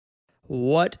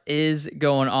What is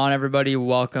going on, everybody?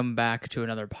 Welcome back to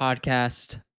another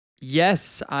podcast.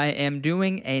 Yes, I am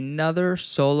doing another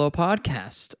solo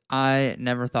podcast. I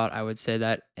never thought I would say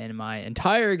that in my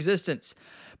entire existence,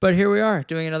 but here we are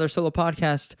doing another solo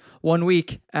podcast 1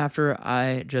 week after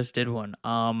I just did one.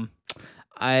 I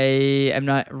am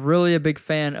not really a big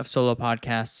fan of solo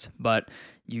podcasts, but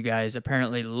you guys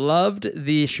apparently loved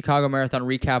the Chicago Marathon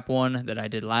recap one that I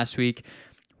did last week,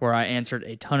 where I answered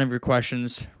a ton of your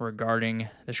questions regarding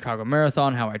the Chicago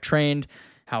Marathon, how I trained,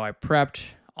 how I prepped,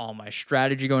 all my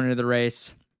strategy going into the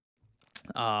race,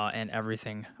 and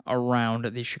everything around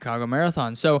the Chicago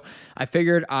Marathon. So I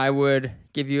figured I would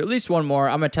give you at least one more.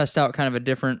 I'm going to test out kind of a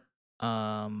different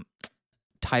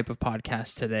type of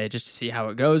podcast today just to see how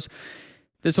it goes.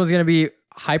 This one's going to be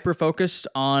hyper-focused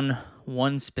on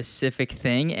one specific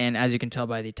thing, and as you can tell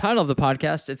by the title of the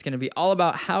podcast, it's going to be all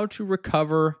about how to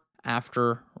recover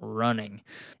after running.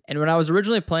 And when I was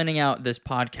originally planning out this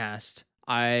podcast,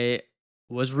 I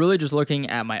was really just looking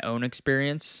at my own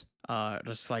experience,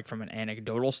 just like from an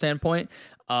anecdotal standpoint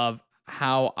of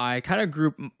how I kind of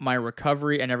group my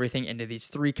recovery and everything into these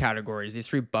three categories, these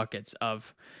three buckets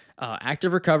of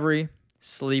active recovery,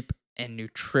 sleep, and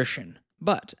nutrition.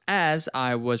 But as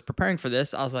I was preparing for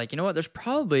this, I was like, you know what? There's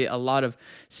probably a lot of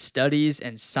studies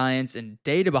and science and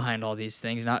data behind all these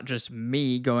things, not just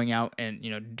me going out and,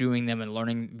 doing them and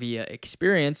learning via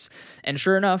experience. And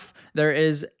sure enough, there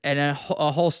is a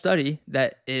whole study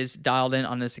that is dialed in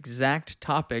on this exact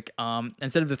topic.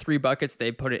 Instead of the three buckets,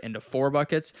 they put it into four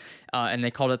buckets, and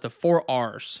they called it the 4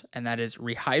 R's. And that is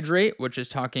rehydrate, which is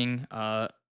talking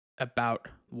about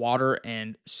water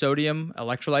and sodium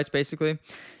electrolytes, basically.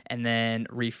 And then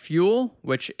refuel,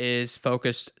 which is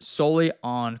focused solely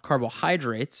on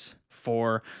carbohydrates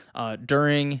for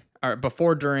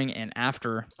before, during, and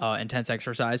after intense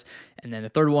exercise. And then the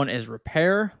third one is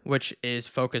repair, which is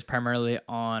focused primarily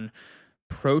on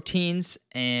proteins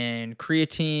and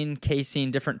creatine,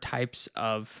 casein, different types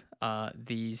of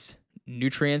these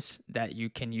nutrients that you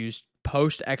can use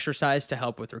post-exercise to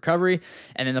help with recovery.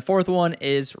 And then the fourth one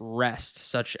is rest,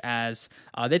 such as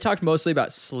they talked mostly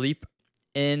about sleep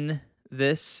in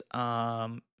this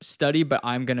study, but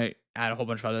I'm going to add a whole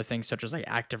bunch of other things, such as like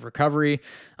active recovery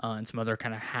and some other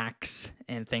kind of hacks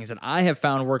and things that I have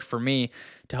found worked for me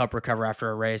to help recover after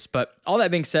a race. But all that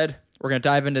being said, we're going to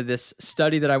dive into this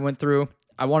study that I went through.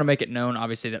 I want to make it known,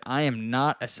 obviously, that I am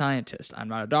not a scientist. I'm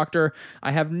not a doctor.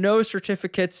 I have no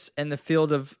certificates in the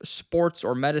field of sports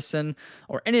or medicine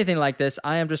or anything like this.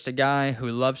 I am just a guy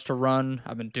who loves to run.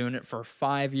 I've been doing it for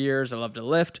 5 years. I love to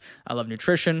lift. I love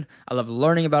nutrition. I love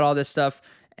learning about all this stuff.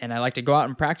 And I like to go out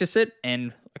and practice it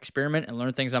and experiment and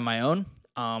learn things on my own.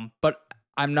 But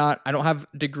I don't have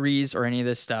degrees or any of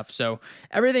this stuff. So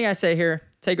everything I say here,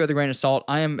 take it with a grain of salt.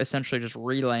 I am essentially just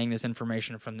relaying this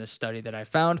information from this study that I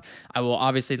found. I will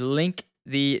obviously link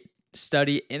the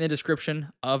study in the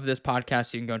description of this podcast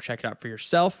so you can go and check it out for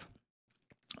yourself.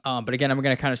 But again, I'm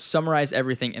going to kind of summarize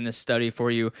everything in this study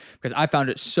for you because I found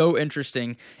it so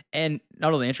interesting, and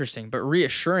not only interesting, but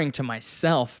reassuring to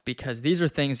myself, because these are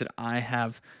things that I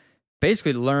have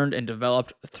basically learned and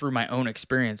developed through my own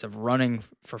experience of running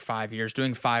for 5 years,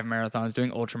 doing 5 marathons,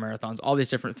 doing ultra marathons, all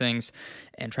these different things,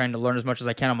 and trying to learn as much as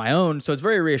I can on my own. So it's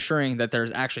very reassuring that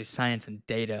there's actually science and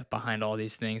data behind all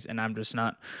these things, and I'm just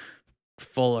not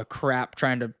full of crap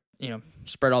trying to,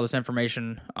 spread all this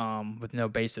information with no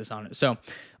basis on it. So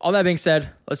all that being said,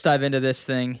 let's dive into this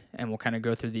thing, and we'll kind of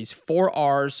go through these 4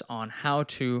 R's on how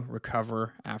to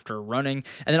recover after running.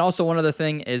 And then also one other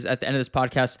thing is at the end of this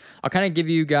podcast, I'll kind of give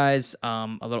you guys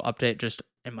a little update just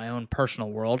in my own personal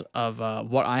world of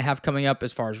what I have coming up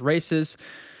as far as races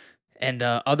and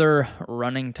other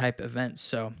running type events.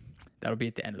 So that'll be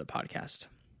at the end of the podcast.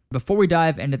 Before we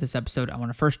dive into this episode, I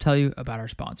want to first tell you about our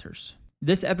sponsors.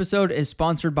 This episode is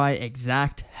sponsored by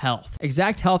Exact Health.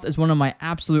 Exact Health is one of my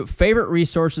absolute favorite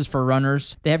resources for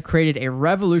runners. They have created a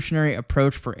revolutionary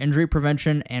approach for injury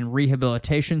prevention and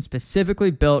rehabilitation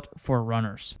specifically built for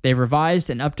runners. They've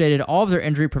revised and updated all of their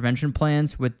injury prevention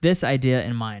plans with this idea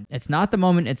in mind. It's not the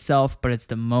moment itself, but it's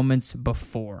the moments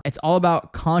before. It's all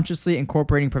about consciously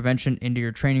incorporating prevention into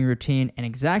your training routine, and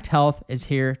Exact Health is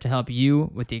here to help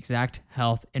you with the Exact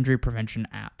Health Injury Prevention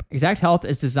app. Exact Health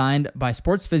is designed by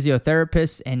sports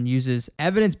physiotherapists and uses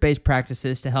evidence-based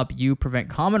practices to help you prevent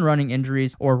common running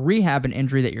injuries or rehab an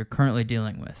injury that you're currently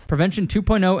dealing with. Prevention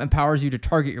 2.0 empowers you to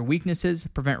target your weaknesses,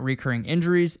 prevent recurring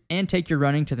injuries, and take your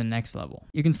running to the next level.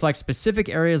 You can select specific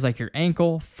areas like your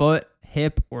ankle, foot,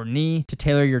 hip, or knee to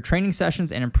tailor your training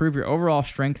sessions and improve your overall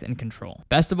strength and control.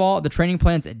 Best of all, the training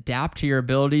plans adapt to your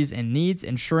abilities and needs,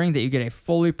 ensuring that you get a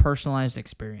fully personalized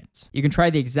experience. You can try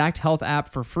the Exact Health app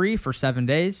for free for 7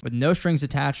 days with no strings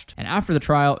attached, and after the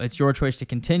trial, it's your choice to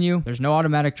continue. There's no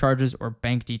automatic charges or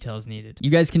bank details needed. You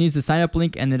guys can use the sign up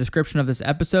link in the description of this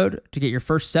episode to get your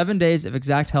first 7 days of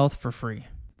Exact Health for free.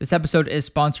 This episode is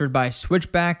sponsored by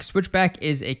Switchback. Switchback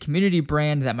is a community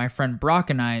brand that my friend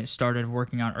Brock and I started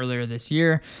working on earlier this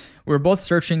year. We were both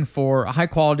searching for a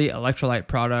high-quality electrolyte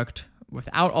product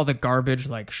without all the garbage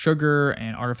like sugar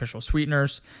and artificial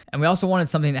sweeteners. And we also wanted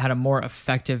something that had a more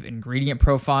effective ingredient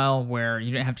profile where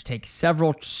you didn't have to take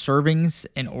several servings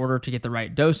in order to get the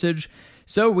right dosage.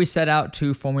 So we set out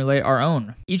to formulate our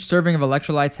own. Each serving of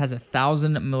electrolytes has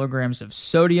 1,000 milligrams of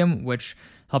sodium, which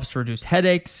helps to reduce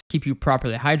headaches, keep you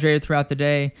properly hydrated throughout the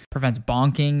day, prevents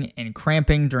bonking and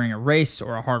cramping during a race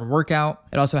or a hard workout.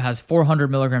 It also has 400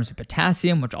 milligrams of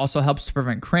potassium, which also helps to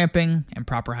prevent cramping and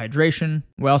proper hydration.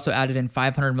 We also added in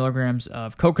 500 milligrams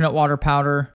of coconut water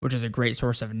powder, which is a great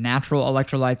source of natural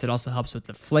electrolytes. It also helps with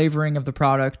the flavoring of the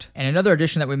product. And another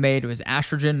addition that we made was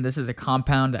estrogen. This is a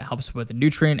compound that helps with the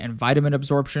nutrient and vitamin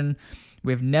absorption.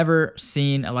 We've never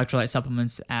seen electrolyte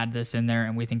supplements add this in there,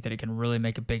 and we think that it can really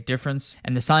make a big difference.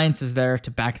 And the science is there to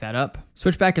back that up.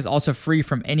 Switchback is also free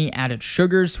from any added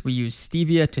sugars. We use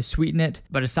stevia to sweeten it.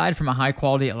 But aside from a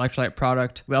high-quality electrolyte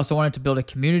product, we also wanted to build a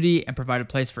community and provide a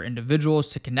place for individuals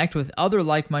to connect with other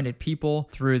like-minded people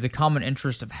through the common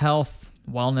interest of health,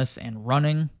 wellness, and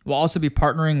running. We'll also be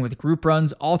partnering with group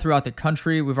runs all throughout the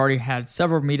country. We've already had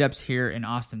several meetups here in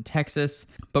Austin, Texas,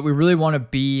 but we really want to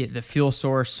be the fuel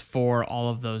source for all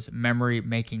of those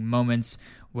memory-making moments,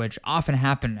 which often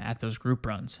happen at those group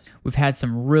runs. We've had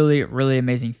some really, really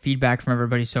amazing feedback from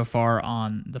everybody so far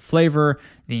on the flavor,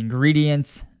 the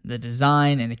ingredients, the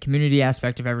design, and the community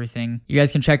aspect of everything. You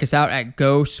guys can check us out at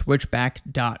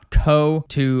goswitchback.co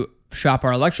to shop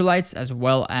our electrolytes, as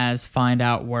well as find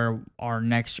out where our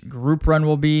next group run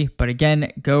will be. But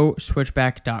again,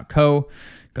 goswitchback.co.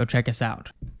 Go check us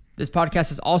out. This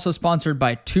podcast is also sponsored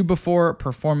by 2Before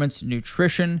Performance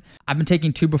Nutrition. I've been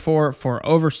taking 2Before for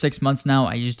over 6 months now.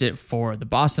 I used it for the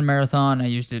Boston Marathon. I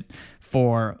used it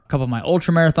for a couple of my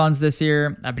ultra marathons this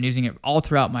year. I've been using it all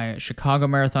throughout my Chicago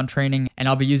Marathon training, and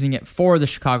I'll be using it for the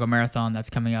Chicago Marathon that's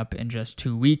coming up in just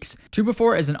 2 weeks.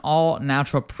 2Before is an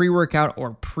all-natural pre-workout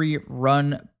or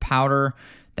pre-run powder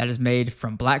that is made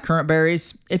from blackcurrant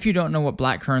berries. If you don't know what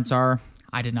blackcurrants are,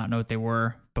 I did not know what they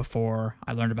were before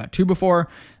I learned about 2Before,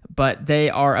 but they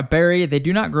are a berry. They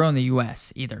do not grow in the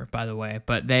US either, by the way,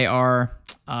 but they are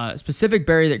a specific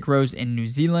berry that grows in New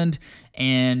Zealand.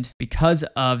 And because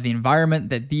of the environment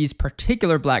that these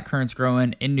particular blackcurrants grow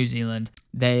in New Zealand,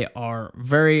 they are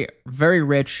very, very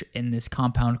rich in this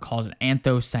compound called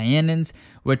anthocyanins,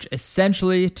 which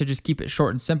essentially, to just keep it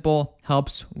short and simple,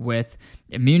 helps with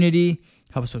immunity,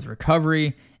 helps with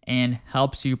recovery, and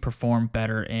helps you perform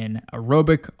better in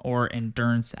aerobic or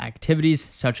endurance activities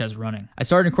such as running. I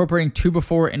started incorporating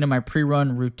 2Before into my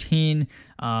pre-run routine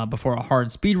before a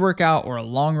hard speed workout or a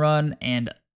long run, and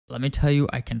let me tell you,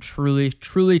 I can truly,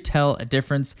 truly tell a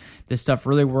difference. This stuff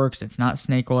really works. It's not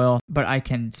snake oil, but I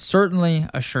can certainly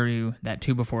assure you that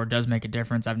 2Before does make a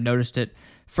difference. I've noticed it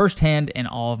firsthand in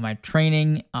all of my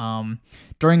training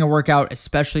during a workout,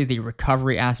 especially the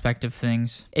recovery aspect of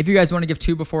things. If you guys want to give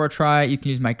 2Before a try, you can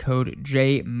use my code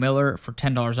JMiller for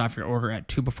 $10 off your order at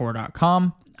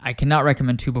 2Before.com. I cannot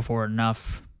recommend 2Before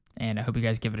enough, and I hope you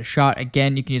guys give it a shot.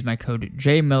 Again, you can use my code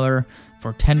JMiller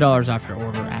for $10 off your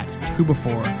order at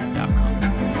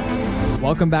 2Before.com.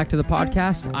 Welcome back to the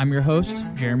podcast. I'm your host,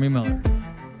 Jeremy Miller.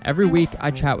 Every week,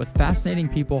 I chat with fascinating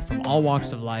people from all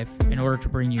walks of life in order to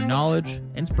bring you knowledge,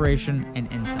 inspiration,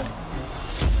 and insight.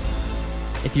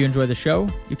 If you enjoy the show,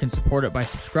 you can support it by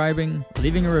subscribing,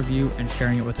 leaving a review, and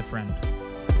sharing it with a friend.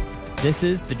 This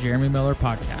is the Jeremy Miller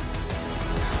Podcast.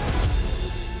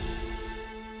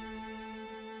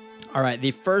 All right,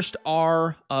 the first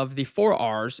R of the 4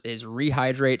 R's is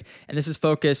rehydrate, and this is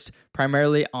focused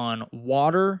primarily on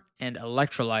water and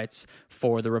electrolytes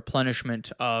for the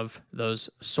replenishment of those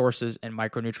sources and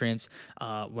micronutrients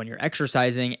when you're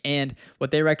exercising. And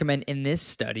what they recommend in this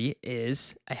study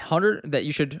is that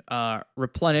you should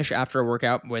replenish after a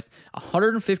workout with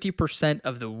 150%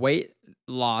 of the weight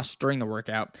lost during the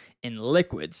workout in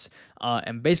liquids.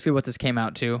 And basically what this came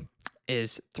out to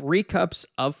is 3 cups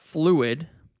of fluid,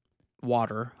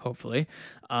 water, hopefully,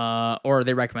 or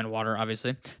they recommend water,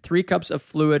 obviously, 3 cups of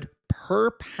fluid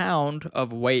per pound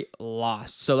of weight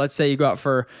lost. So let's say you go out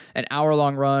for an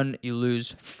hour-long run, you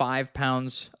lose 5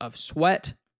 pounds of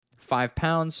sweat, 5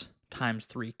 pounds times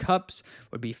 3 cups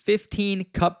would be 15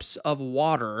 cups of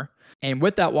water. And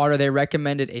with that water, they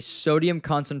recommended a sodium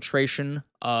concentration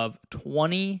of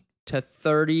 20 to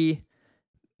 30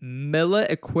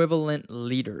 milliequivalent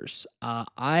liters.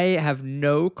 I have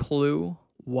no clue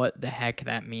what the heck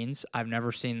that means. I've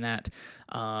never seen that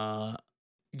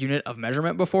unit of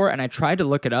measurement before, and I tried to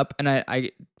look it up, and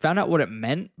I found out what it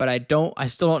meant, but I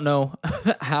still don't know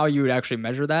how you would actually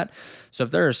measure that. So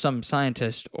if there is some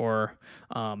scientist or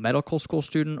medical school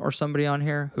student or somebody on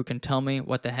here who can tell me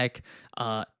what the heck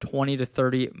 20 to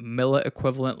 30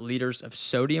 milliequivalent liters of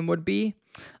sodium would be,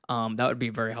 that would be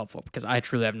very helpful, because I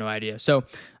truly have no idea. So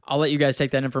I'll let you guys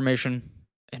take that information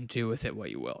and do with it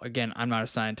what you will. Again, I'm not a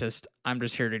scientist. I'm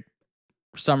just here to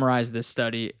summarize this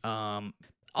study.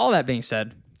 All that being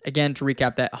said, again, to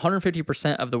recap that,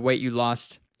 150% of the weight you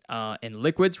lost in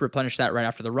liquids, replenish that right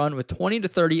after the run with 20 to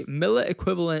 30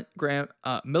 milliequivalent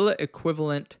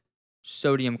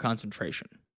sodium concentration.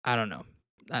 I don't know.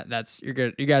 That's you're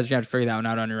good. You guys are gonna have to figure that one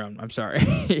out on your own. I'm sorry.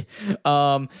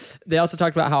 They also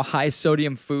talked about how high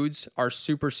sodium foods are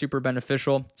super, super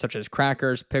beneficial, such as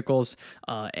crackers, pickles,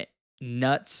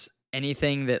 nuts.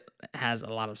 Anything that has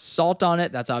a lot of salt on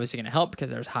it, that's obviously going to help because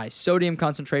there's high sodium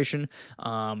concentration.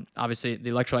 Obviously, the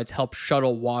electrolytes help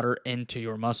shuttle water into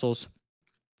your muscles.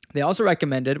 They also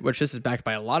recommended, which this is backed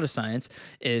by a lot of science,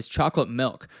 is chocolate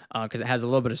milk, because it has a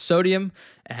little bit of sodium,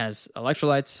 it has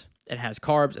electrolytes, it has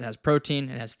carbs, it has protein,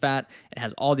 it has fat, it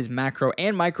has all these macro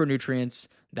and micronutrients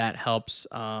that helps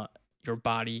your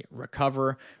body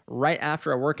recover right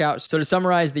after a workout. So to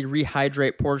summarize the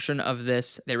rehydrate portion of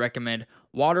this, they recommend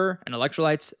water and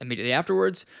electrolytes immediately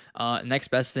afterwards. Next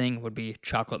best thing would be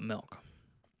chocolate milk.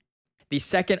 The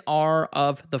second R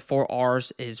of the 4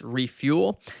 R's is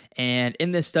refuel. And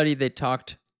in this study, they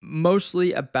talked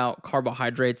mostly about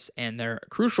carbohydrates and their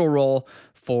crucial role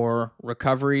for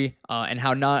recovery, and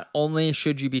how not only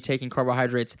should you be taking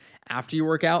carbohydrates after you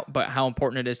work out, but how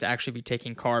important it is to actually be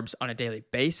taking carbs on a daily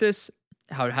basis.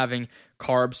 How having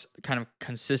carbs kind of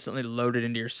consistently loaded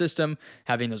into your system,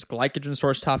 having those glycogen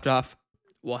stores topped off,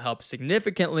 will help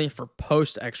significantly for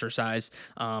post-exercise.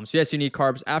 So yes, you need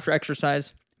carbs after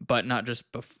exercise, but not just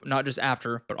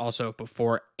after, but also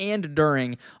before and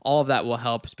during. All of that will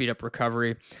help speed up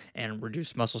recovery and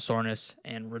reduce muscle soreness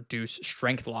and reduce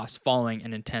strength loss following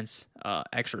an intense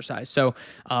exercise. So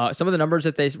some of the numbers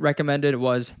that they recommended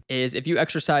is if you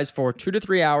exercise for 2 to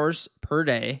 3 hours per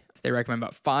day, they recommend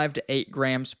about 5 to 8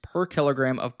 grams per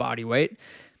kilogram of body weight.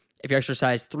 If you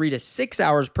exercise 3 to 6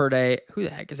 hours per day, who the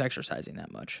heck is exercising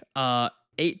that much?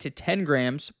 8 to 10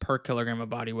 grams per kilogram of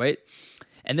body weight.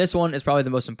 And this one is probably the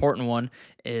most important one,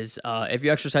 is if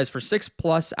you exercise for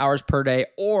 6+ hours per day,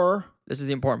 or, this is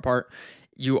the important part,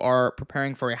 you are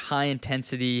preparing for a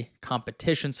high-intensity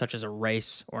competition, such as a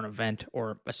race or an event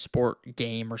or a sport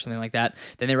game or something like that,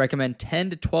 then they recommend 10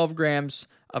 to 12 grams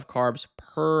of carbs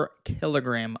per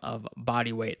kilogram of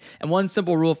body weight. And one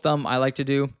simple rule of thumb I like to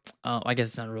do, I guess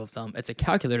it's not a rule of thumb, it's a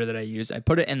calculator that I use. I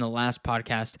put it in the last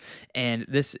podcast, and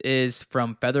this is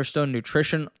from Featherstone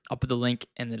Nutrition. I'll put the link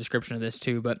in the description of this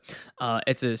too, but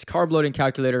it's this carb loading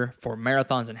calculator for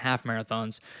marathons and half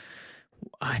marathons.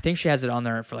 I think she has it on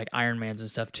there for like Ironmans and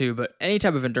stuff too, but any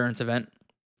type of endurance event,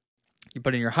 you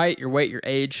put in your height, your weight, your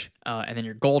age, and then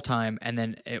your goal time, and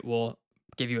then it will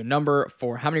give you a number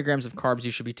for how many grams of carbs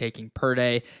you should be taking per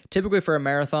day. Typically for a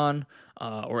marathon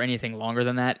or anything longer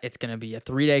than that, it's going to be a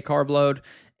 3-day carb load.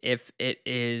 If it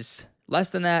is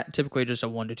less than that, typically just a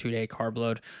 1 to 2 day carb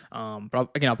load.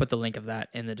 But I'll put the link of that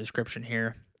in the description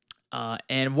here.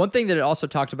 And one thing that it also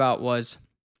talked about was,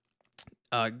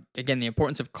 again, the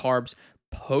importance of carbs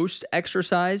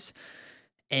post-exercise.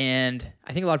 And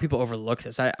I think a lot of people overlook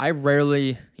this. I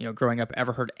rarely, growing up,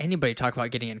 ever heard anybody talk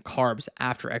about getting in carbs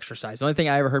after exercise. The only thing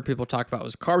I ever heard people talk about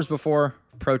was carbs before,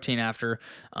 protein after.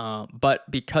 But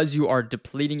because you are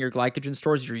depleting your glycogen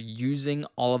stores, you're using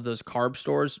all of those carb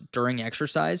stores during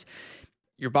exercise.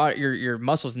 Your body, your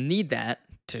muscles need that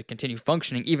to continue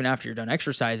functioning even after you're done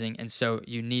exercising. And so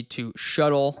you need to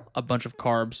shuttle a bunch of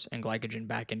carbs and glycogen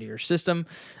back into your system.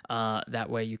 That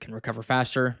way you can recover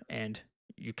faster and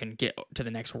you can get to the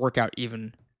next workout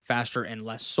even faster and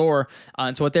less sore.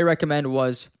 And so what they recommend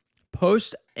was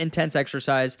post-intense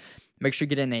exercise, make sure you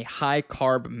get in a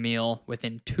high-carb meal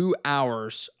within 2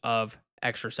 hours of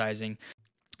exercising.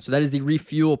 So that is the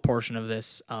refuel portion of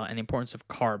this and the importance of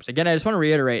carbs. Again, I just want to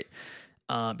reiterate,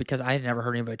 because I had never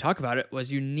heard anybody talk about it,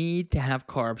 was you need to have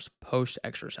carbs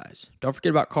post-exercise. Don't forget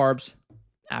about carbs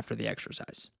after the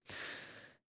exercise.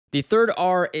 The third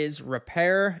R is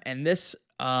repair, and this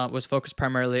was focused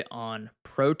primarily on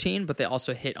protein, but they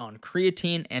also hit on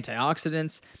creatine,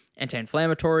 antioxidants,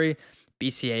 anti-inflammatory,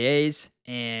 BCAAs,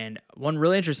 and one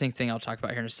really interesting thing I'll talk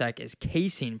about here in a sec is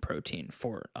casein protein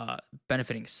for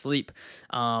benefiting sleep.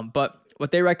 But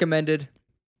what they recommended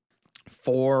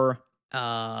for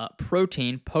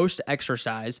protein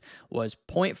post-exercise was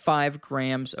 0.5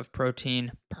 grams of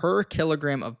protein per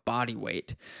kilogram of body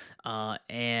weight.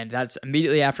 And that's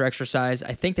immediately after exercise.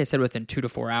 I think they said within 2 to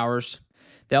 4 hours.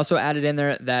 They also added in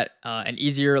there that an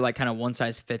easier, like kind of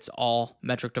one-size-fits-all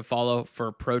metric to follow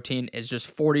for protein is just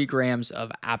 40 grams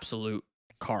of absolute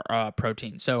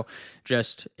protein. So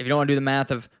just, if you don't want to do the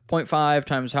math of 0.5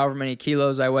 times however many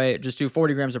kilos I weigh, just do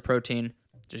 40 grams of protein.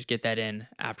 Just get that in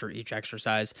after each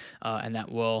exercise, and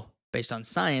that will, based on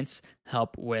science,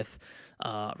 help with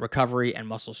recovery and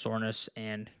muscle soreness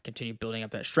and continue building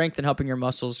up that strength and helping your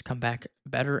muscles come back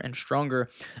better and stronger.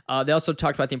 They also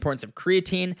talked about the importance of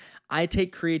creatine. I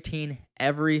take creatine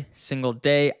every single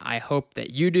day. I hope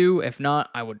that you do. If not,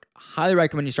 I would highly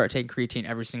recommend you start taking creatine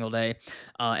every single day.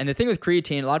 And the thing with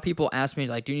creatine, a lot of people ask me,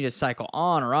 like, do you need to cycle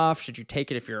on or off? Should you take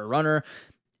it if you're a runner?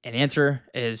 And the answer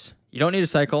is you don't need to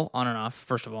cycle on and off,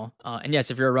 first of all. And yes,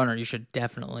 if you're a runner, you should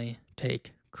definitely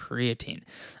take creatine.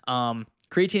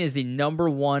 Creatine is the number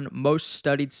one most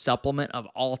studied supplement of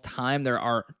all time. There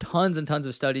are tons and tons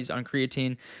of studies on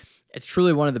creatine. It's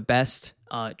truly one of the best,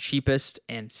 cheapest,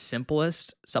 and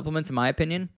simplest supplements, in my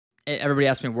opinion. Everybody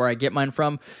asks me where I get mine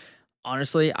from.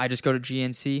 Honestly, I just go to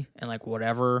GNC and like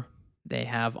whatever they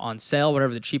have on sale,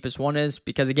 whatever the cheapest one is.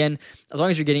 Because again, as long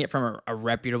as you're getting it from a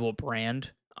reputable brand,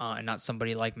 and not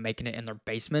somebody like making it in their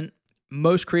basement,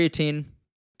 most creatine,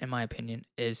 in my opinion,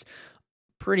 is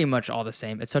pretty much all the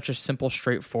same. It's such a simple,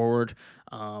 straightforward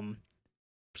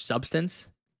substance.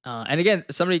 And again,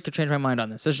 somebody could change my mind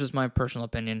on this. This is just my personal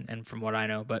opinion and from what I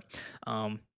know. But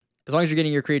as long as you're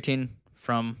getting your creatine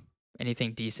from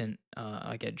anything decent,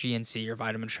 like at GNC or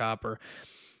Vitamin Shop or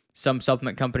some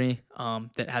supplement company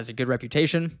that has a good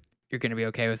reputation, you're going to be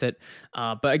okay with it.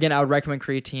 But again, I would recommend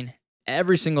creatine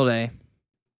every single day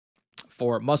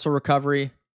for muscle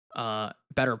recovery,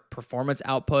 better performance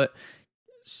output.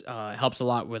 Helps a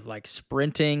lot with like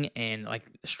sprinting and like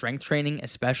strength training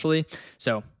especially.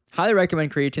 So highly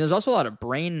recommend creatine. There's also a lot of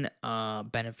brain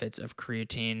benefits of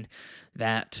creatine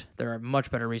that there are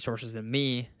much better resources than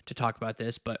me to talk about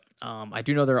this, but I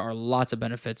do know there are lots of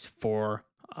benefits for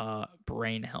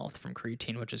brain health from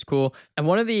creatine, which is cool. And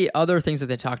one of the other things that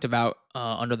they talked about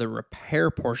under the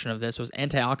repair portion of this was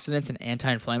antioxidants and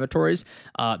anti-inflammatories.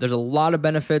 There's a lot of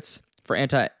benefits for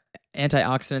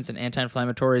antioxidants and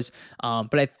anti-inflammatories,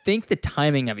 but I think the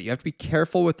timing of it, you have to be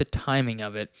careful with the timing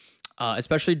of it,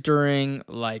 especially during,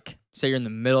 like, say you're in the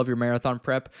middle of your marathon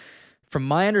prep. From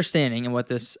my understanding and what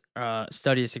this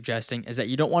study is suggesting is that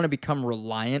you don't want to become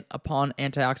reliant upon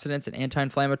antioxidants and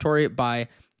anti-inflammatory by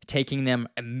taking them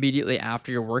immediately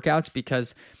after your workouts,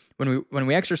 because when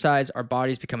we exercise, our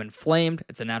bodies become inflamed.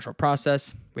 It's a natural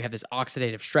process. We have this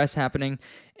oxidative stress happening,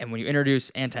 and when you introduce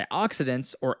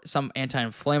antioxidants or some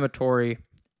anti-inflammatory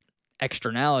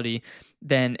externality,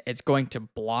 then it's going to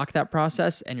block that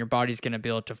process, and your body's going to be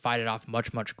able to fight it off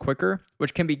much, much quicker,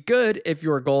 which can be good if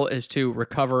your goal is to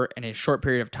recover in a short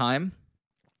period of time.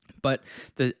 But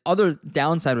the other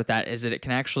downside with that is that it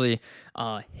can actually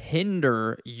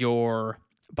hinder your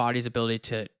body's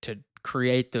ability to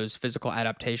create those physical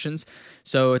adaptations.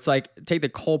 So it's like, take the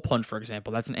cold plunge, for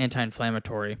example. That's an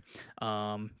anti-inflammatory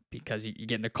because you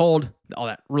get in the cold, all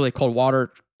that really cold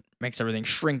water makes everything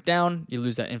shrink down. You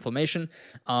lose that inflammation,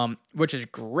 which is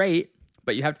great,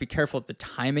 but you have to be careful with the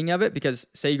timing of it, because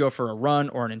say you go for a run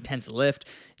or an intense lift,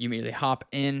 you immediately hop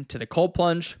into the cold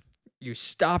plunge, you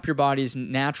stop your body's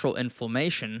natural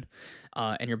inflammation,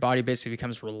 and your body basically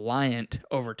becomes reliant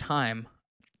over time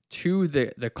to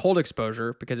the cold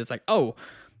exposure, because it's like, oh,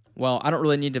 well, I don't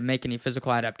really need to make any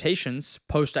physical adaptations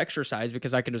post-exercise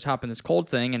because I can just hop in this cold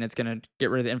thing and it's going to get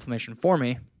rid of the inflammation for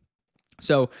me.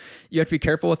 So you have to be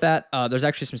careful with that. There's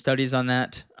actually some studies on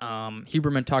that.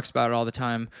 Huberman talks about it all the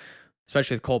time,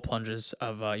 especially with cold plunges,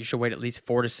 of you should wait at least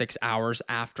 4 to 6 hours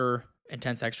after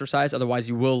intense exercise. Otherwise,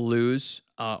 you will lose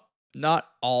not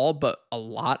all, but a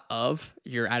lot of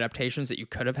your adaptations that you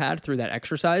could have had through that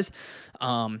exercise.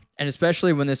 And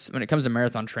especially when it comes to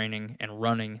marathon training and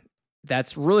running,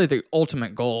 that's really the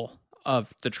ultimate goal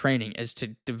of the training, is to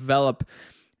develop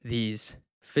these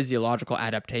physiological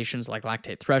adaptations like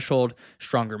lactate threshold,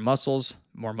 stronger muscles,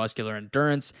 more muscular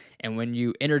endurance. And when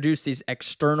you introduce these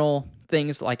external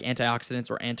things like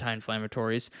antioxidants or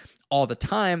anti-inflammatories all the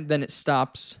time, then it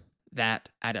stops that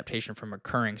adaptation from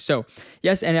occurring. So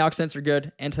yes, antioxidants are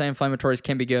good. Anti-inflammatories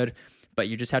can be good, but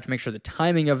you just have to make sure the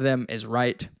timing of them is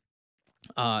right.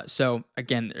 So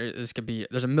again,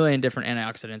 there's a million different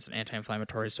antioxidants and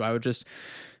anti-inflammatories. So I would just,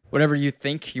 whatever you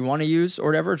think you want to use or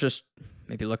whatever, just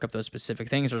maybe look up those specific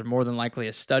things. There's more than likely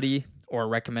a study or a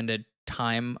recommended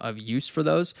time of use for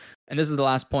those. And this is the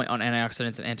last point on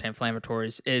antioxidants and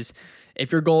anti-inflammatories is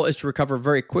if your goal is to recover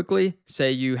very quickly,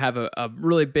 say you have a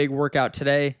really big workout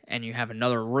today and you have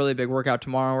another really big workout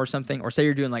tomorrow or something, or say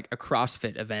you're doing like a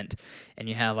CrossFit event and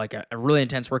you have like a really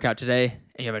intense workout today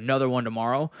and you have another one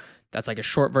tomorrow, that's like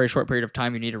a very short period of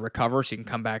time you need to recover so you can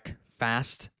come back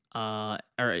fast,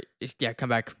 come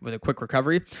back with a quick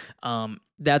recovery.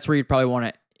 That's where you'd probably want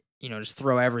to, just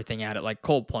throw everything at it, like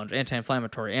cold plunge,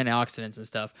 anti-inflammatory, antioxidants and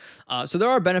stuff. So there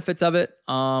are benefits of it.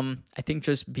 I think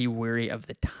just be wary of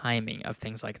the timing of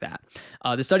things like that.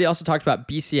 The study also talked about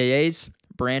BCAAs,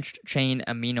 branched chain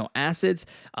amino acids,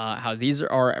 how these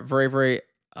are very, very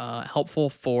helpful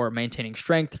for maintaining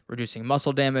strength, reducing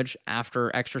muscle damage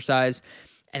after exercise.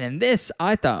 And then this,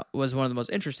 I thought, was one of the most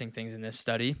interesting things in this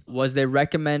study, was they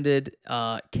recommended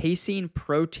casein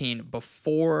protein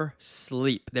before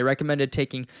sleep. They recommended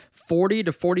taking 40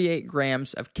 to 48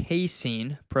 grams of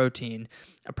casein protein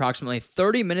approximately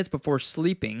 30 minutes before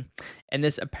sleeping. And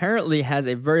this apparently has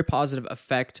a very positive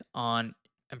effect on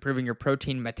improving your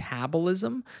protein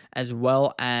metabolism, as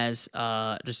well as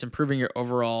just improving your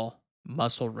overall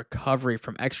muscle recovery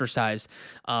from exercise.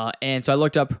 And so I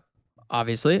looked up,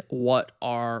 obviously, what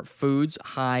are foods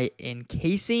high in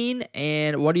casein?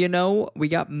 And what do you know? We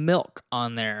got milk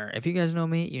on there. If you guys know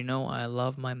me, you know I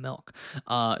love my milk.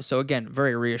 So again,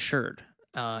 very reassured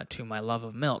to my love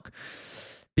of milk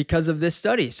because of this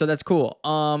study. So that's cool.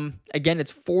 Again,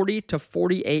 it's 40 to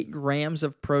 48 grams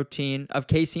of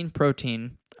casein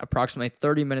protein, approximately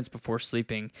 30 minutes before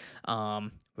sleeping,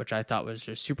 which I thought was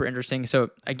just super interesting. So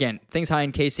again, things high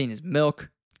in casein is milk,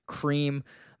 cream,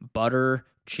 butter,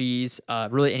 cheese,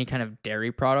 really any kind of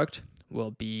dairy product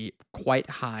will be quite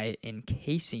high in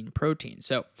casein protein.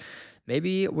 So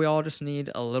maybe we all just need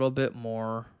a little bit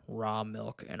more raw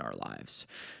milk in our lives.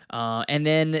 And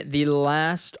then the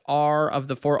last R of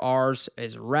the 4 R's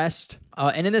is rest.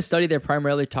 And in this study, they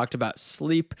primarily talked about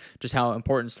sleep, just how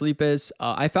important sleep is.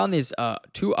 I found these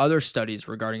 2 other studies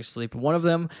regarding sleep. One of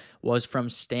them was from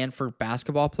Stanford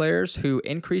basketball players who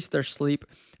increased their sleep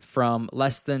from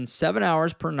less than 7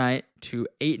 hours per night to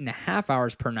 8.5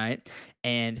 hours per night.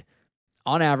 And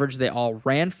on average, they all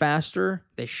ran faster,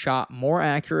 they shot more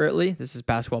accurately. This is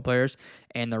basketball players.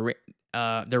 And their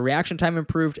reaction time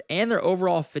improved and their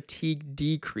overall fatigue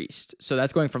decreased. So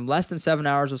that's going from less than 7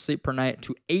 hours of sleep per night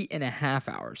to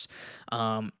 8.5 hours.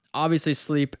 Obviously,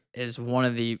 sleep is one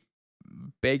of the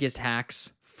biggest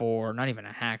hacks not even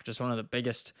a hack, just one of the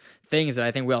biggest things that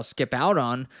I think we all skip out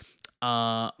on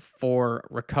for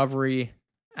recovery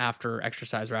after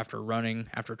exercise or after running,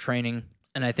 after training.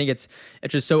 And I think it's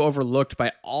just so overlooked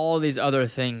by all these other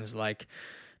things like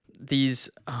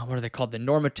these, what are they called? The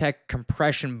Normatec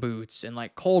compression boots and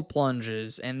like cold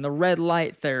plunges and the red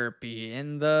light therapy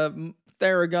and the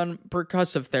Theragun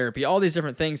percussive therapy, all these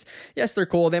different things. Yes, they're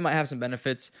cool. They might have some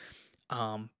benefits.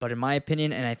 But in my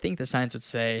opinion, and I think the science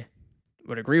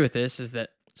would agree with this, is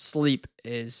that sleep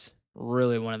is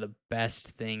really one of the best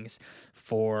things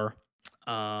for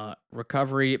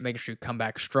recovery, making sure you come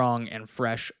back strong and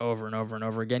fresh over and over and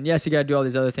over again. Yes, you got to do all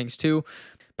these other things too,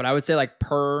 but I would say like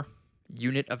per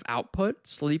unit of output,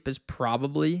 sleep is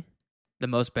probably the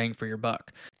most bang for your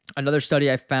buck. Another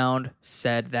study I found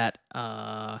said that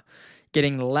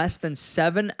getting less than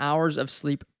 7 hours of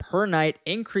sleep per night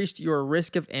increased your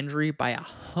risk of injury by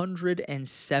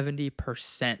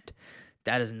 170%.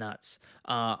 That is nuts.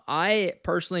 I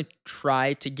personally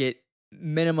try to get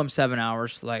minimum 7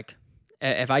 hours. Like,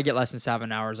 if I get less than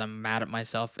 7 hours, I'm mad at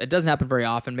myself. It doesn't happen very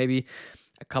often, maybe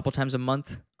a couple times a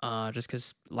month, just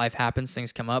because life happens,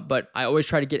 things come up. But I always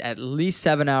try to get at least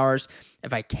 7 hours.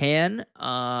 If I can,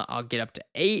 I'll get up to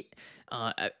 8.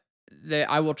 I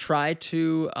will try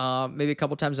to maybe a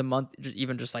couple times a month,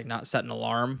 just like not set an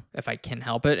alarm if I can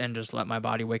help it, and just let my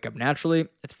body wake up naturally.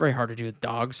 It's very hard to do with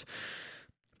dogs,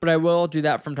 but I will do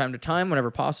that from time to time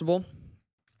whenever possible.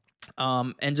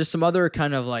 And just some other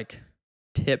kind of like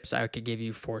tips I could give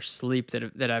you for sleep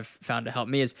that I've found to help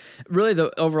me is really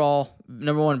the overall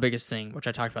number one biggest thing, which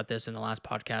I talked about this in the last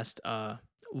podcast,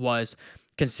 was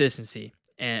consistency.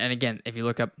 And again, if you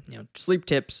look up, sleep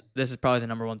tips, this is probably the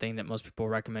number one thing that most people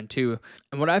recommend too.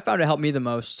 And what I found to help me the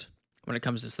most when it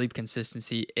comes to sleep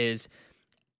consistency is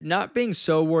not being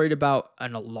so worried about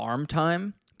an alarm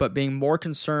time, but being more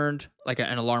concerned, like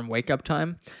an alarm wake up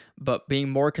time, but being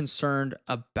more concerned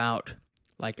about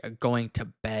like a going to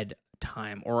bed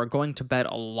time or a going to bed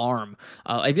alarm.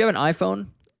 If you have an iPhone,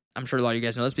 I'm sure a lot of you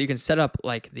guys know this, but you can set up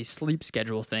like the sleep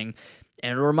schedule thing.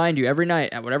 And it'll remind you every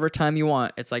night at whatever time you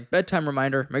want. It's like bedtime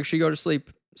reminder. Make sure you go to sleep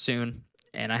soon.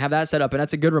 And I have that set up, and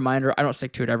that's a good reminder. I don't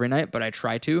stick to it every night, but I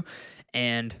try to.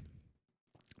 And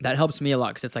that helps me a lot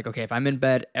because it's like, okay, if I'm in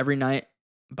bed every night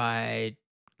by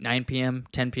 9 p.m.,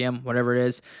 10 p.m., whatever it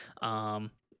is, and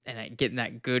I get in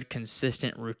that good,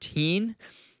 consistent routine,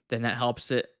 then that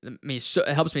helps it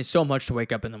helps me so much to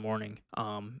wake up in the morning.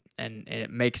 And it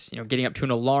makes, getting up to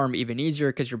an alarm even easier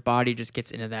because your body just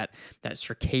gets into that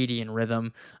circadian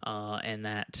rhythm, and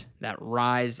that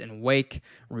rise and wake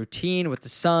routine with the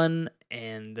sun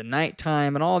and the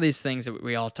nighttime and all these things that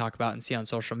we all talk about and see on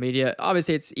social media.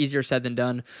 Obviously, it's easier said than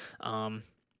done. And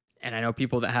I know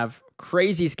people that have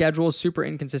crazy schedules, super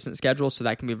inconsistent schedules, so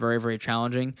that can be very, very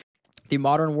challenging. The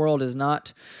modern world is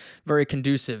not very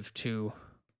conducive to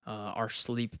our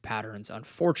sleep patterns,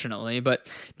 unfortunately, but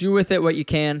do with it what you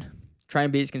can. Try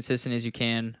and be as consistent as you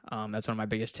can. That's one of my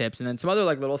biggest tips. And then some other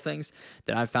little things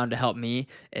that I've found to help me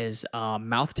is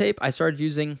mouth tape. I started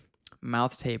using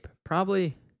mouth tape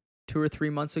probably 2 or 3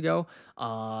 months ago.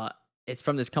 It's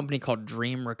from this company called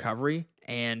Dream Recovery,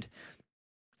 and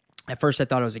at first I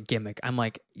thought it was a gimmick. I'm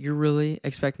like, you really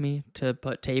expect me to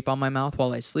put tape on my mouth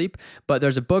while I sleep? But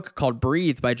there's a book called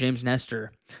Breathe by James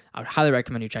Nestor. I would highly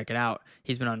recommend you check it out.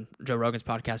 He's been on Joe Rogan's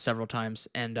podcast several times,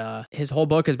 and his whole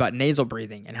book is about nasal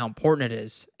breathing and how important it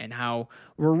is and how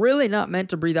we're really not meant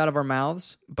to breathe out of our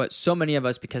mouths, but so many of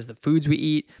us, because the foods we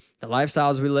eat, the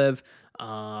lifestyles we live,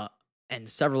 and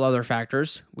several other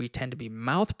factors, we tend to be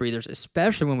mouth breathers,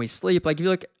 especially when we sleep. Like if you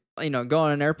look, go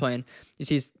on an airplane, you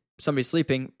see somebody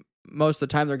sleeping, most of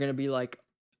the time they're going to be like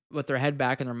with their head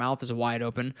back and their mouth is wide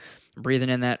open, breathing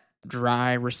in that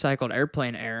dry, recycled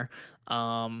airplane air.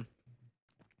 And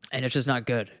it's just not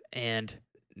good. And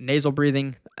nasal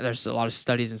breathing, there's a lot of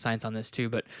studies and science on this too,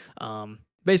 but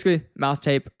basically mouth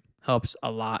tape helps a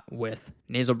lot with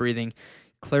nasal breathing,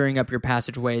 clearing up your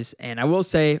passageways. And I will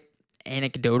say,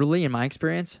 anecdotally, in my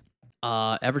experience,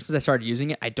 ever since I started using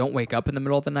it, I don't wake up in the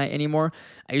middle of the night anymore.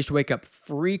 I used to wake up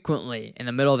frequently in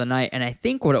the middle of the night, and I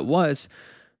think what it was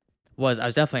I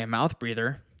was definitely a mouth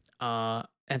breather, and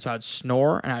so I'd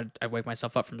snore, and I'd wake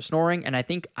myself up from snoring, and I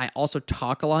think I also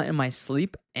talk a lot in my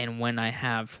sleep, and when I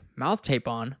have mouth tape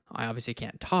on, I obviously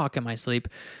can't talk in my sleep,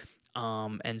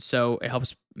 and so it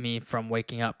helps me from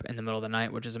waking up in the middle of the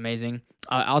night, which is amazing.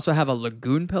 I also have a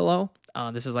Lagoon pillow.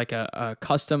 This is like a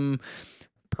custom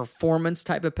performance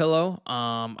type of pillow.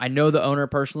 I know the owner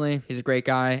personally. He's a great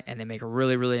guy, and they make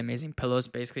really, really amazing pillows.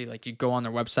 Basically, like you go on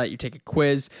their website, you take a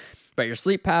quiz about your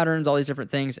sleep patterns, all these different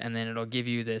things, and then it'll give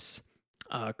you this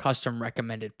custom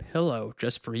recommended pillow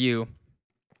just for you.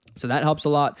 So that helps a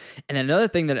lot. And then another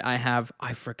thing that I have,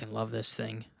 I freaking love this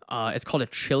thing. It's called a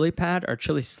Chili Pad or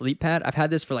Chili Sleep Pad. I've had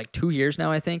this for like 2 years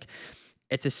now, I think.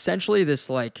 It's essentially this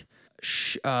like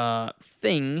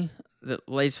thing that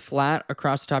lays flat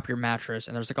across the top of your mattress,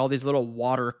 and there's like all these little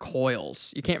water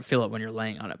coils. You can't feel it when you're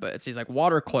laying on it, but it's these like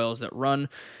water coils that run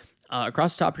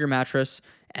across the top of your mattress,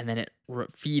 and then it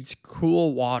feeds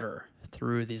cool water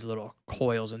through these little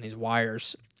coils and these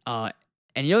wires. And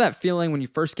you know that feeling when you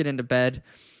first get into bed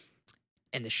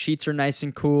and the sheets are nice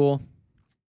and cool,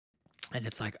 and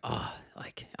it's like, I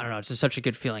don't know, it's just such a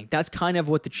good feeling. That's kind of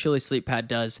what the Chili Sleep Pad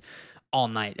does all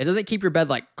night. It doesn't keep your bed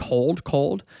like cold,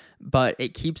 but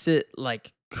it keeps it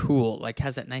like cool, like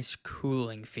has that nice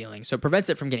cooling feeling. So it prevents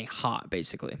it from getting hot,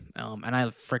 basically. And I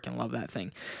freaking love that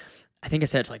thing. I think I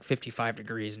said it's like 55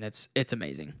 degrees, and it's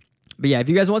amazing. But yeah, if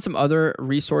you guys want some other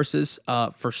resources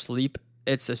for sleep,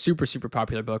 it's a super, super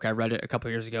popular book. I read it a couple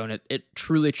years ago, and it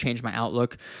truly changed my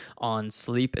outlook on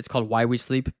sleep. It's called Why We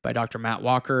Sleep by Dr. Matt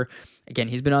Walker. Again,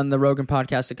 he's been on the Rogan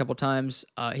podcast a couple times.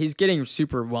 He's getting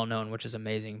super well known, which is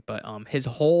amazing. But his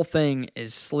whole thing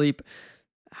is sleep,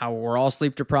 how we're all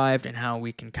sleep deprived, and how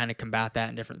we can kind of combat that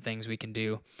and different things we can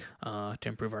do to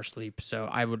improve our sleep. So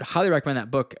I would highly recommend that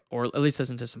book, or at least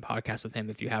listen to some podcasts with him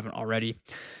if you haven't already.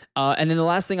 And then the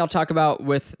last thing I'll talk about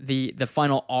with the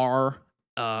final R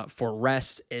for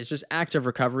rest is just active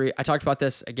recovery. I talked about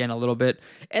this again a little bit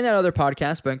in that other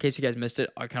podcast, but in case you guys missed it,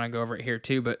 I'll kind of go over it here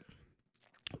too. But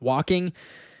walking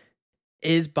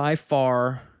is by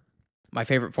far my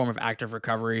favorite form of active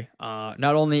recovery.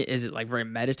 Not only is it like very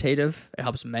meditative, it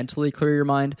helps mentally clear your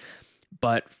mind,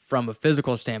 but from a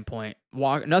physical standpoint,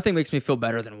 nothing makes me feel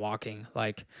better than walking.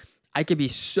 Like I could be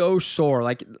so sore,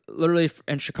 like literally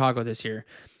in Chicago this year,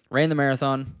 ran the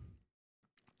marathon,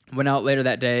 went out later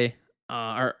that day,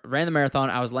 or ran the marathon.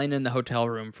 I was laying in the hotel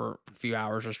room for a few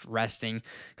hours, just resting,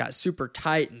 got super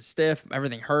tight and stiff.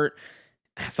 Everything hurt.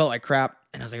 I felt like crap.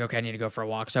 And I was like, okay, I need to go for a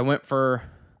walk. So I went for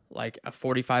like a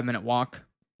 45-minute walk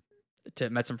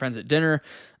met some friends at dinner.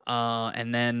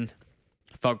 And then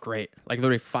Felt great. Like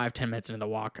literally 5-10 minutes into the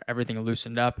walk, everything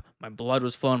loosened up. My blood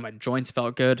was flowing. My joints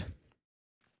felt good.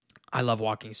 I love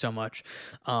walking so much.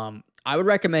 I would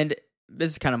recommend,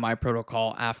 this is kind of my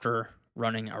protocol after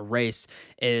running a race,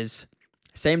 is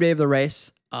same day of the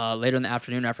race, later in the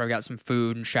afternoon after I've got some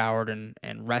food and showered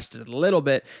and rested a little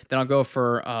bit, then I'll go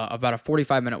for about a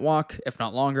 45-minute walk, if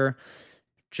not longer.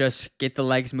 Just get the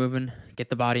legs moving, get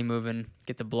the body moving,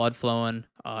 get the blood flowing.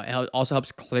 It also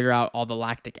helps clear out all the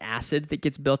lactic acid that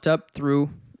gets built up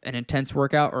through an intense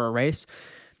workout or a race.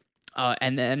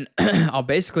 And then I'll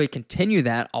basically continue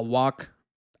that. I'll walk,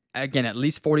 again, at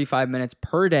least 45 minutes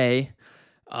per day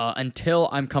until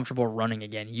I'm comfortable running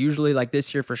again. Usually, like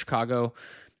this year for Chicago,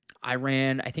 I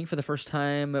ran, I think for the first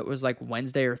time, it was like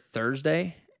Wednesday or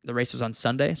Thursday. The race was on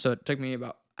Sunday, so it took me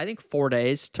about, I think, 4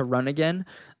 days to run again.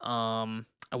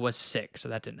 I was sick, so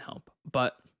that didn't help.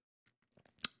 But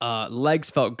legs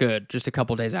felt good just a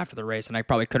couple days after the race, and I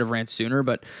probably could have ran sooner.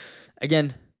 But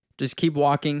again, just keep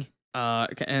walking.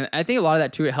 And I think a lot of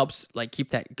that too, it helps like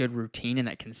keep that good routine and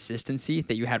that consistency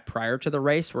that you had prior to the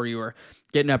race, where you were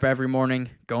getting up every morning,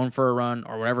 going for a run,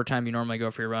 or whatever time you normally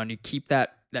go for your run. You keep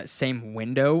that same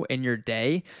window in your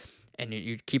day, and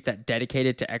you keep that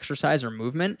dedicated to exercise or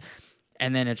movement.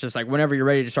 And then it's just like whenever you're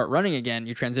ready to start running again,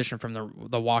 you transition from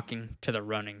the walking to the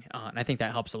running. And I think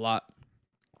that helps a lot.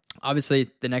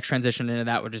 Obviously, the next transition into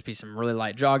that would just be some really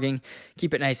light jogging.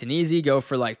 Keep it nice and easy. Go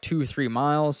for like 2-3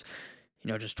 miles.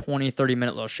 Just 20,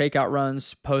 30-minute little shakeout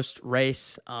runs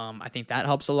post-race. I think that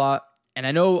helps a lot. And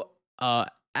I know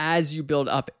as you build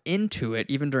up into it,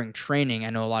 even during training, I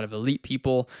know a lot of elite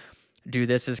people do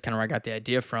this. This is kind of where I got the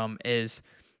idea from, is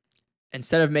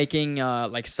instead of making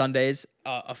like Sundays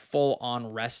a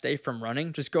full-on rest day from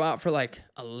running, just go out for like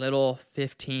a little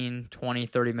 15, 20,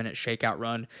 30-minute shakeout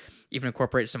run. Even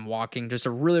incorporate some walking, just a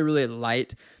really, really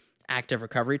light active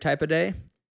recovery type of day,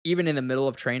 even in the middle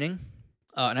of training.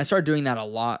 And I started doing that a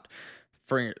lot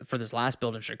for this last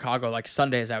build in Chicago. Like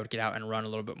Sundays, I would get out and run a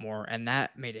little bit more, and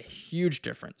that made a huge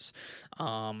difference.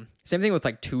 Same thing with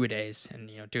like 2-a-days,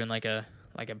 and doing like a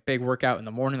big workout in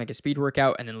the morning, like a speed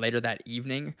workout, and then later that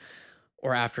evening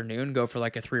or afternoon, go for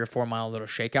like a 3 or 4 mile little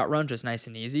shakeout run, just nice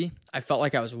and easy. I felt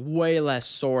like I was way less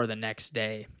sore the next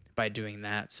day by doing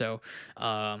that. So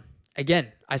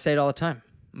again, I say it all the time: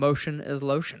 motion is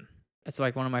lotion. It's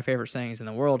like one of my favorite sayings in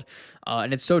the world.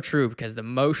 And it's so true, because the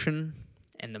motion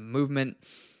and the movement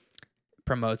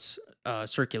promotes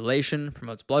circulation,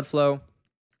 promotes blood flow,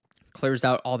 clears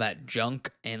out all that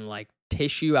junk and like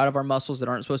tissue out of our muscles that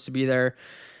aren't supposed to be there,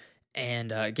 and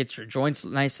gets your joints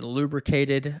nice and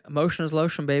lubricated. Motion is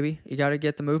lotion, baby. You got to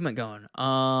get the movement going.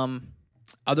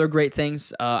 Other great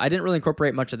things. I didn't really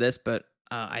incorporate much of this, but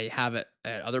I have it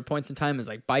at other points in time, is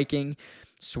like biking,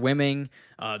 swimming,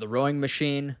 the rowing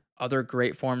machine, other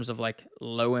great forms of like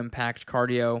low impact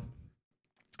cardio,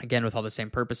 again, with all the same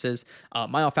purposes.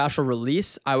 Myofascial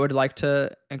release, I would like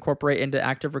to incorporate into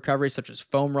active recovery, such as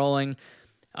foam rolling,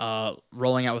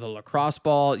 rolling out with a lacrosse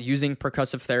ball, using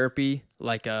percussive therapy,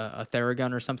 like a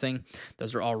Theragun or something.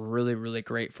 Those are all really, really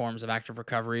great forms of active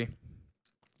recovery.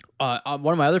 One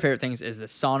of my other favorite things is the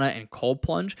sauna and cold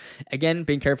plunge. Again,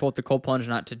 being careful with the cold plunge,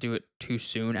 not to do it too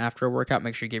soon after a workout.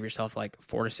 Make sure you give yourself like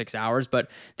 4 to 6 hours. But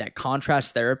that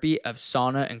contrast therapy of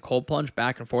sauna and cold plunge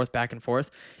back and forth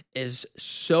is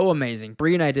so amazing.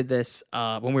 Bree and I did this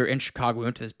when we were in Chicago. We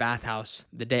went to this bathhouse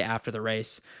the day after the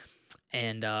race,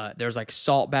 and there's like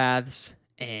salt baths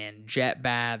and jet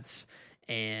baths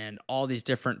and all these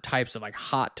different types of like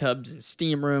hot tubs and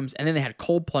steam rooms. And then they had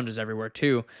cold plunges everywhere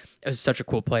too. It was such a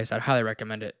cool place. I'd highly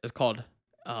recommend it. It's called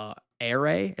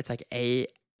Aire. It's like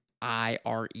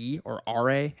A-I-R-E or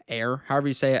R-A, Air, however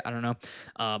you say it. I don't know.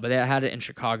 But they had it in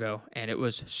Chicago, and it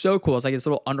was so cool. It's like this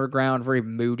little underground, very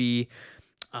moody,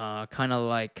 kind of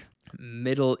like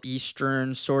Middle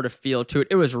Eastern sort of feel to it.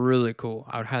 It was really cool.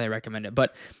 I would highly recommend it.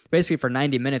 But basically for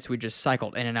 90 minutes, we just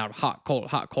cycled in and out of hot, cold,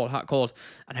 hot, cold, hot, cold.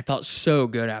 And I felt so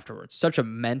good afterwards. Such a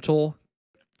mental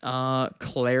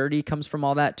clarity comes from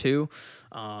all that too.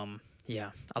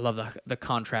 Yeah, I love the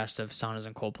contrast of saunas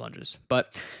and cold plunges.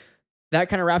 But that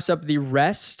kind of wraps up the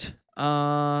rest,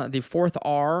 the fourth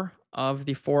R of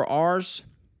the 4 R's.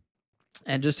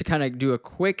 And just to kind of do a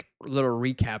quick little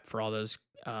recap for all those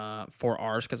 4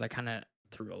 R's, because I kind of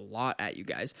threw a lot at you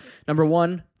guys. Number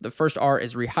 1, the first R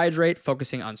is rehydrate,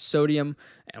 focusing on sodium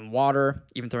and water,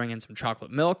 even throwing in some chocolate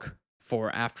milk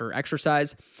for after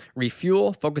exercise.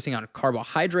 Refuel, focusing on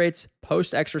carbohydrates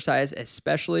post-exercise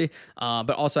especially,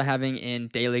 but also having in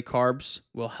daily carbs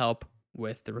will help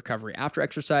with the recovery after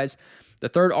exercise. The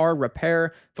third R,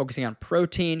 repair, focusing on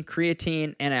protein,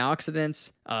 creatine,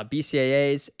 antioxidants,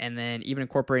 BCAAs, and then even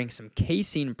incorporating some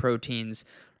casein proteins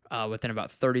within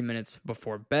about 30 minutes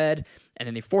before bed. And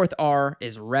then the fourth R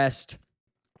is rest,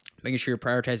 making sure you're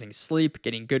prioritizing sleep,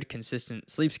 getting good, consistent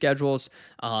sleep schedules,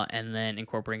 and then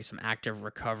incorporating some active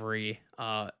recovery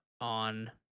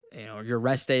on your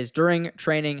rest days during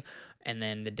training, and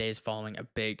then the days following a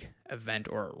big event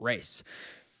or a race.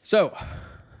 So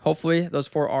hopefully those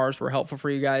 4 R's were helpful for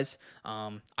you guys.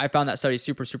 I found that study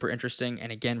super, super interesting,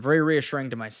 and again, very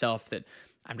reassuring to myself that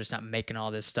I'm just not making all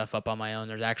this stuff up on my own.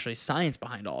 There's actually science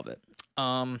behind all of it.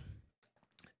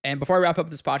 And before I wrap up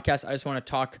this podcast, I just want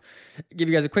to give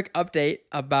you guys a quick update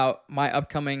about my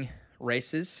upcoming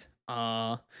races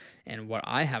and what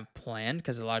I have planned,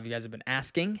 because a lot of you guys have been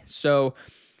asking. So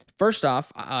first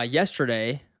off,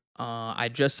 yesterday, I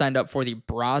just signed up for the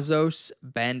Brazos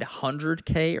Bend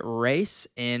 100K race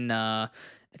in, I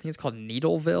think it's called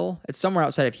Needleville. It's somewhere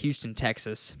outside of Houston,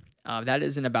 Texas. That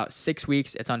is in about 6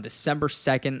 weeks. It's on December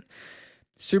 2nd.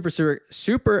 Super, super,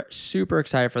 super, super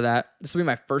excited for that. This will be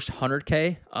my first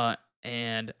 100K,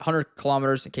 and 100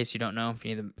 kilometers, in case you don't know, if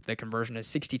you need the conversion, is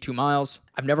 62 miles.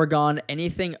 I've never gone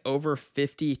anything over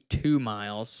 52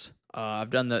 miles.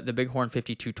 I've done the Bighorn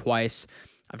 52 twice.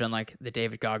 I've done like the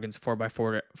David Goggins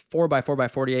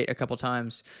 4x48 a couple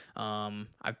times.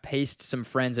 I've paced some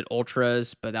friends at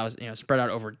ultras, but that was spread out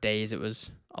over days. It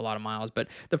was a lot of miles. But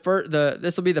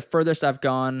this will be the furthest I've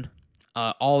gone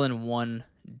all in one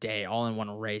day, all in one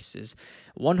race, is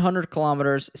 100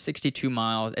 kilometers, 62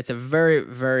 miles. It's a very,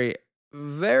 very,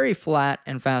 very flat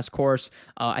and fast course.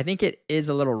 I think it is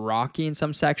a little rocky in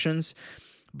some sections,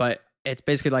 but it's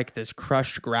basically like this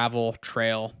crushed gravel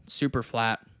trail, super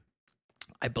flat.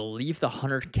 I believe the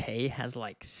 100K has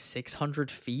like 600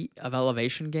 feet of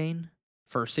elevation gain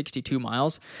for 62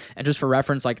 miles. And just for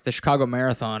reference, like the Chicago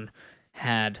Marathon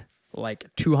had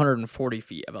like 240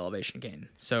 feet of elevation gain.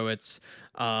 So it's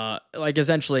like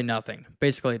essentially nothing.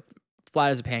 Basically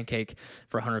flat as a pancake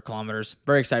for 100 kilometers.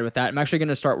 Very excited with that. I'm actually going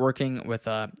to start working with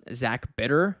Zach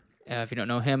Bitter. If you don't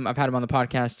know him, I've had him on the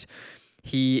podcast.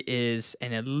 He is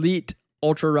an elite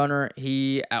ultra runner.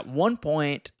 He, at one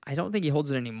point, I don't think he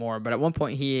holds it anymore, but at one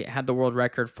point he had the world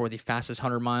record for the fastest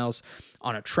 100 miles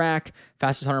on a track,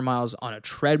 fastest 100 miles on a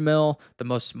treadmill, the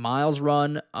most miles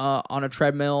run on a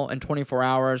treadmill in 24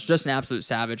 hours. Just an absolute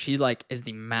savage. He is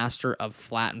the master of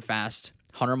flat and fast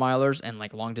 100 milers and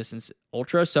like long distance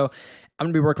ultra. So I'm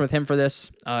gonna be working with him for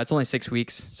this. It's only 6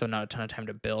 weeks, so not a ton of time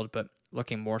to build, but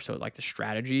looking more so at like the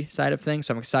strategy side of things.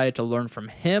 So I'm excited to learn from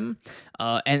him.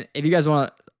 And if you guys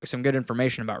want some good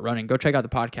information about running, go check out the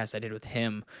podcast I did with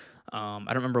him. I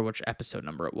don't remember which episode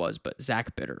number it was, but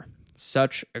Zach Bitter,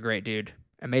 such a great dude,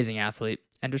 amazing athlete,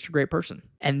 and just a great person.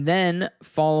 And then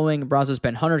following Brazos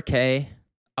Bend 100K,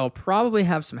 I'll probably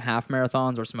have some half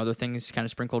marathons or some other things kind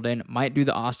of sprinkled in. Might do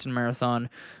the Austin Marathon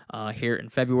here in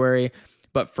February,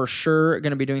 but for sure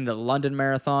going to be doing the London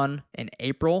Marathon in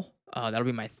April. That'll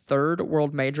be my third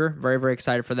world major. Very, very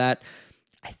excited for that.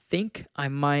 I think I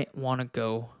might want to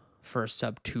go for a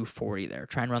sub 240 there.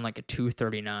 Try and run like a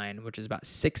 239, which is about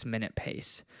 6-minute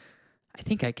pace. I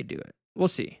think I could do it. We'll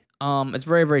see. It's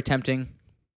very, very tempting.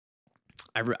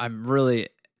 I'm really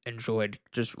enjoyed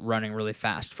just running really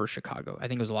fast for Chicago. I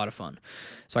think it was a lot of fun.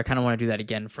 So I kind of want to do that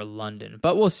again for London,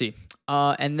 but we'll see.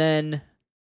 And then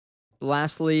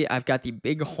lastly, I've got the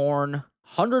Bighorn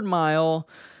 100-mile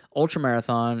ultra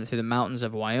marathon through the mountains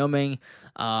of Wyoming.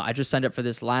 I just signed up for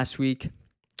this last week.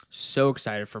 So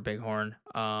excited for Bighorn.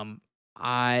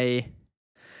 I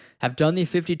have done the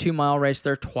 52-mile race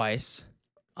there twice.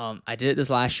 I did it this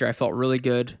last year. I felt really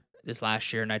good this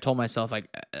last year, and I told myself, like,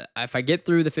 if I get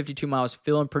through the 52 miles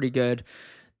feeling pretty good,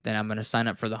 then I'm going to sign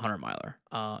up for the 100-miler.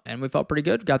 And we felt pretty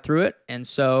good, got through it, and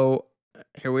so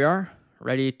here we are,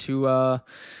 ready to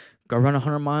go run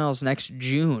 100 miles next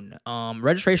June.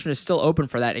 Registration is still open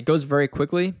for that. It goes very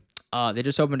quickly. They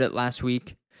just opened it last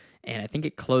week, and I think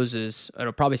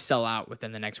it'll probably sell out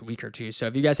within the next week or two. So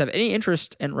if you guys have any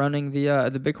interest in running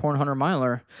the Bighorn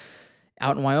 100-miler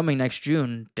out in Wyoming next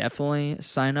June, definitely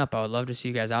sign up. I would love to see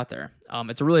you guys out there.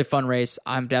 It's a really fun race.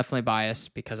 I'm definitely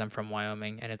biased because I'm from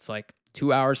Wyoming, and it's like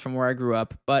 2 hours from where I grew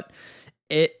up, but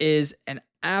it is an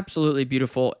absolutely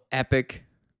beautiful, epic,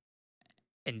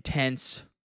 intense,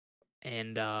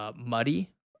 and muddy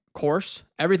course.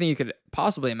 Everything you could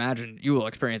possibly imagine you will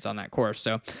experience on that course.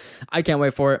 So I can't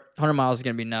wait for it. 100 miles is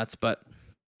going to be nuts, but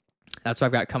that's what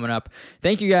I've got coming up.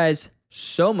 Thank you guys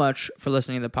so much for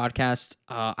listening to the podcast.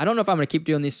 I don't know if I'm going to keep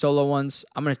doing these solo ones.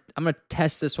 I'm going to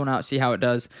test this one out, see how it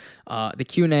does. The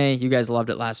Q&A, you guys loved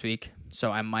it last week,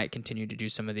 so I might continue to do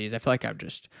some of these. I feel like I've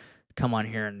just come on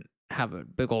here and have a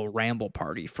big old ramble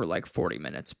party for like 40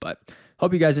 minutes, but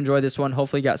hope you guys enjoy this one.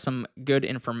 Hopefully you got some good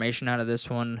information out of this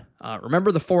one.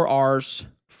 Remember the 4 R's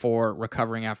for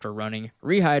recovering after running.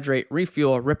 Rehydrate,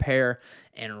 refuel, repair,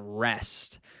 and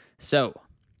rest. So,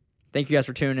 thank you guys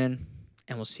for tuning in,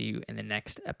 and we'll see you in the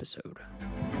next episode.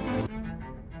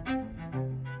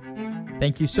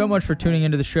 Thank you so much for tuning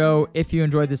into the show. If you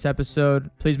enjoyed this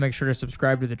episode, please make sure to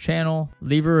subscribe to the channel,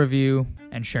 leave a review,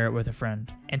 and share it with a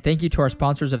friend. And thank you to our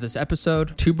sponsors of this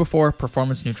episode, 2Before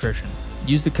Performance Nutrition.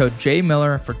 Use the code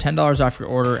JMiller for $10 off your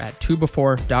order at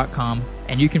 2before.com,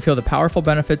 and you can feel the powerful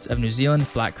benefits of New Zealand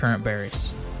blackcurrant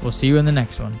berries. We'll see you in the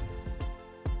next one.